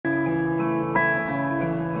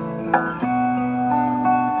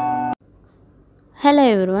Hello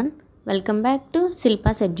everyone, welcome back to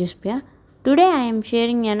Silpa's Eduspia. Today I am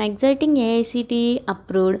sharing an exciting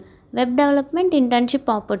AICTE-Approved Web Development Internship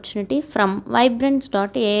opportunity from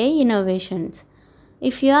Vibrance.AI Innovations.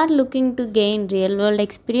 If you are looking to gain real-world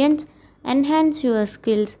experience, enhance your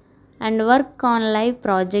skills, and work on live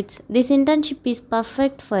projects, this internship is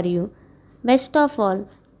perfect for you. Best of all,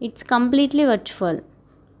 it's completely virtual,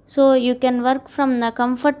 so you can work from the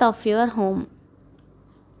comfort of your home.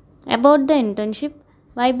 About the internship,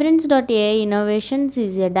 Vibrance.AI Innovations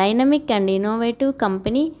is a dynamic and innovative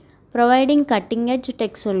company providing cutting-edge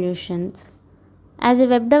tech solutions. As a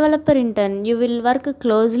web developer intern, you will work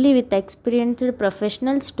closely with experienced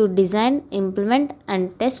professionals to design, implement,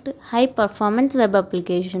 and test high-performance web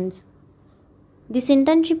applications. This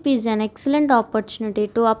internship is an excellent opportunity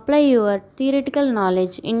to apply your theoretical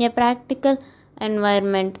knowledge in a practical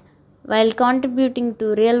environment while contributing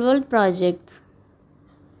to real-world projects.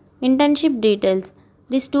 Internship details.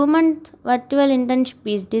 This 2-month virtual internship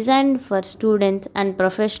is designed for students and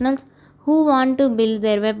professionals who want to build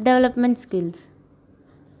their web development skills.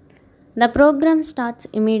 The program starts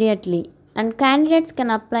immediately and candidates can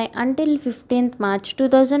apply until 15th March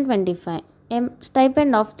 2025. A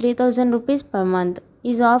stipend of 3,000 rupees per month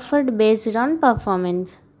is offered based on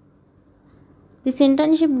performance. This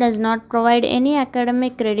internship does not provide any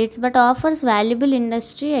academic credits but offers valuable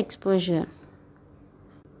industry exposure.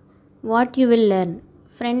 What you will learn: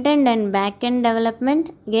 Frontend and Backend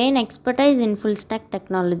development, gain expertise in full stack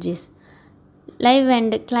technologies, live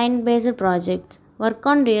and client-based projects, work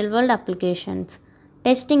on real-world applications,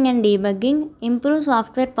 testing and debugging, improve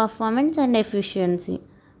software performance and efficiency,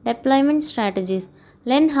 deployment strategies,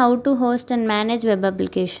 learn how to host and manage web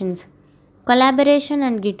applications, collaboration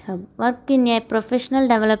and GitHub, work in a professional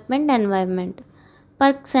development environment,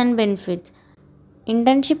 perks and benefits.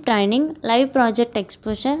 Internship training, live project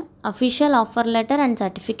exposure, official offer letter and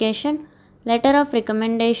certification, letter of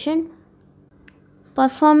recommendation,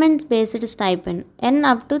 performance-based stipend, earn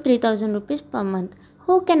up to 3,000 rupees per month.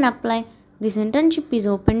 Who can apply? This internship is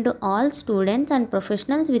open to all students and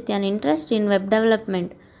professionals with an interest in web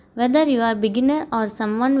development. Whether you are a beginner or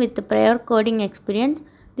someone with prior coding experience,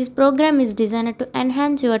 this program is designed to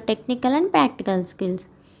enhance your technical and practical skills.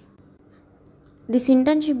 This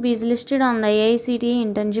internship is listed on the AICTE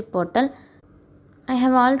internship portal. I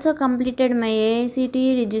have also completed my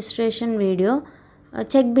AICTE registration video.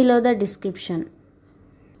 Check below the description.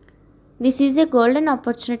 This is a golden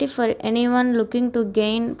opportunity for anyone looking to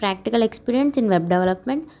gain practical experience in web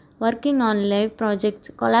development, working on live projects,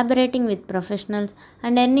 collaborating with professionals,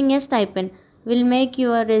 and earning a stipend will make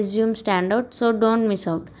your resume stand out, so don't miss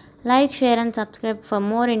out. Like, share and subscribe for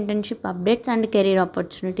more internship updates and career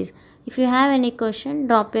opportunities. If you have any question,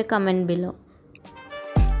 drop a comment below.